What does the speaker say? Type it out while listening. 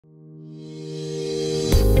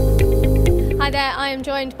Hi there, I am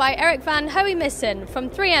joined by Eric van Hoeymissen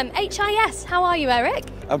from 3M HIS. How are you, Eric?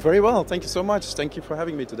 I'm very well, thank you so much. Thank you for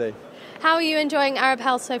having me today. How are you enjoying Arab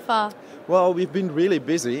Health so far? Well, we've been really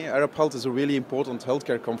busy. Arab Health is a really important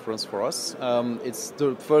healthcare conference for us. It's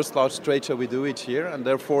the first large trade show we do each year, and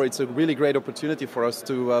therefore it's a really great opportunity for us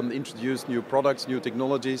to introduce new products, new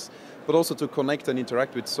technologies, but also to connect and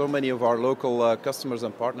interact with so many of our local customers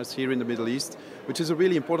and partners here in the Middle East, which is a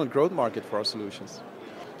really important growth market for our solutions.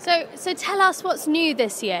 So tell us what's new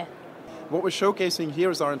this year. What we're showcasing here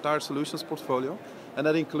is our entire solutions portfolio, and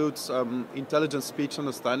that includes intelligent speech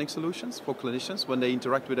understanding solutions for clinicians. When they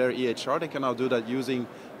interact with their EHR, they can now do that using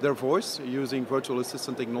their voice, using virtual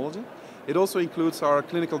assistant technology. It also includes our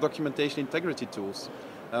clinical documentation integrity tools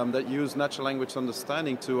that use natural language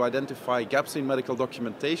understanding to identify gaps in medical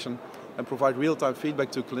documentation and provide real-time feedback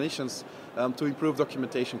to clinicians to improve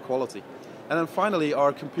documentation quality. And then finally,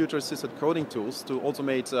 our computer-assisted coding tools to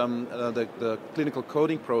automate the clinical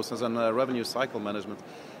coding process and revenue cycle management.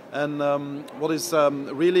 And what is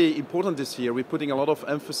really important this year, we're putting a lot of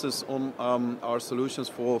emphasis on our solutions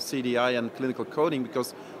for CDI and clinical coding,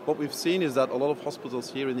 because what we've seen is that a lot of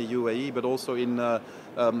hospitals here in the UAE, but also in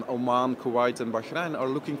Oman, Kuwait and Bahrain, are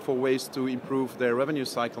looking for ways to improve their revenue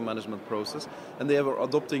cycle management process, and they are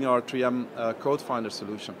adopting our 3M Code Finder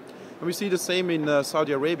solution. And we see the same in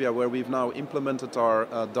Saudi Arabia, where we've now implemented our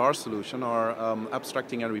DAR solution, our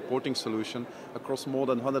abstracting and reporting solution, across more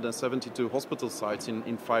than 172 hospital sites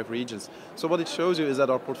in 5 regions. So what it shows you is that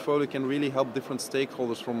our portfolio can really help different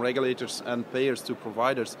stakeholders, from regulators and payers to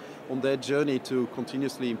providers, on their journey to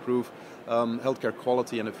continuously improve healthcare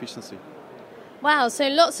quality and efficiency. Wow, so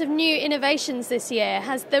lots of new innovations this year.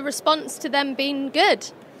 Has the response to them been good?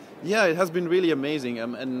 Yeah, it has been really amazing,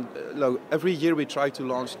 every year we try to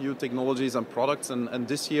launch new technologies and products, and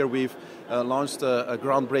this year we've launched a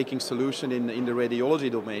groundbreaking solution in the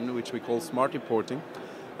radiology domain, which we call Smart Reporting.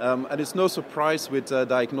 And it's no surprise with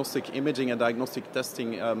diagnostic imaging and diagnostic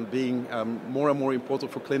testing being more and more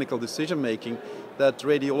important for clinical decision making, that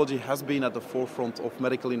radiology has been at the forefront of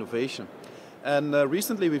medical innovation. And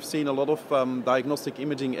recently we've seen a lot of diagnostic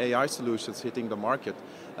imaging AI solutions hitting the market.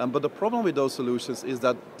 But the problem with those solutions is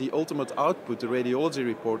that the ultimate output, the radiology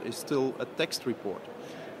report, is still a text report.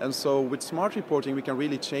 And so with Smart Reporting we can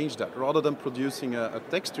really change that. Rather than producing a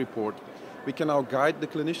text report, we can now guide the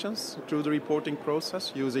clinicians through the reporting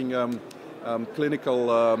process using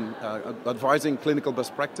advising clinical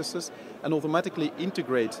best practices, and automatically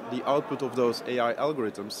integrate the output of those AI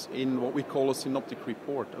algorithms in what we call a synoptic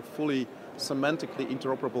report, a fully semantically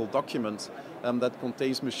interoperable document that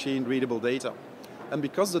contains machine-readable data. And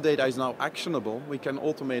because the data is now actionable, we can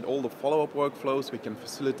automate all the follow-up workflows, we can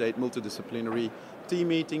facilitate multidisciplinary team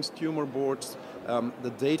meetings, tumor boards.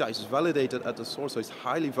 The data is validated at the source, so it's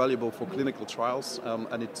highly valuable for clinical trials,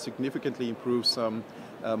 and it significantly improves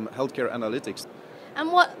healthcare analytics.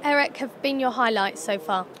 And what, Eric, have been your highlights so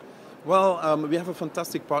far? Well, we have a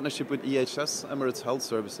fantastic partnership with EHS, Emirates Health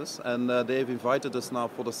Services, and they've invited us now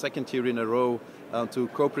for the 2nd year in a row to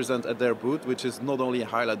co-present at their booth, which is not only a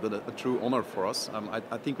highlight but a true honor for us.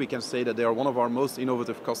 I think we can say that they are one of our most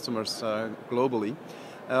innovative customers globally.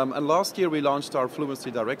 And last year we launched our Fluency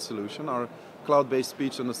Direct solution, our cloud-based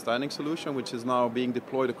speech understanding solution, which is now being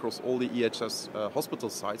deployed across all the EHS hospital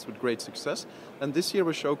sites with great success. And this year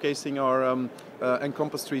we're showcasing our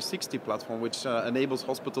Encompass 360 platform, which enables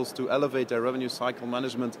hospitals to elevate their revenue cycle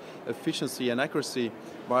management efficiency and accuracy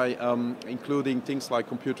by including things like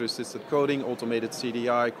computer-assisted coding, automated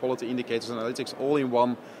CDI, quality indicators analytics, all in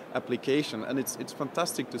one application. And it's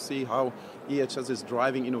fantastic to see how EHS is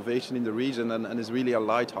driving innovation in the region and is really a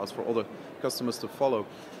lighthouse for other customers to follow.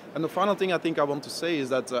 And the final thing I think I want to say is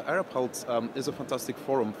that Arab Health is a fantastic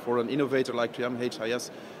forum for an innovator like 3M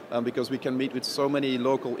HIS, because we can meet with so many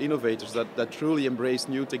local innovators that truly embrace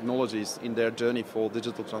new technologies in their journey for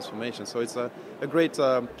digital transformation. So it's a great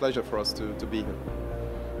pleasure for us to be here.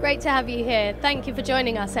 Great to have you here. Thank you for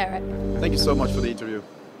joining us, Eric. Thank you so much for the interview.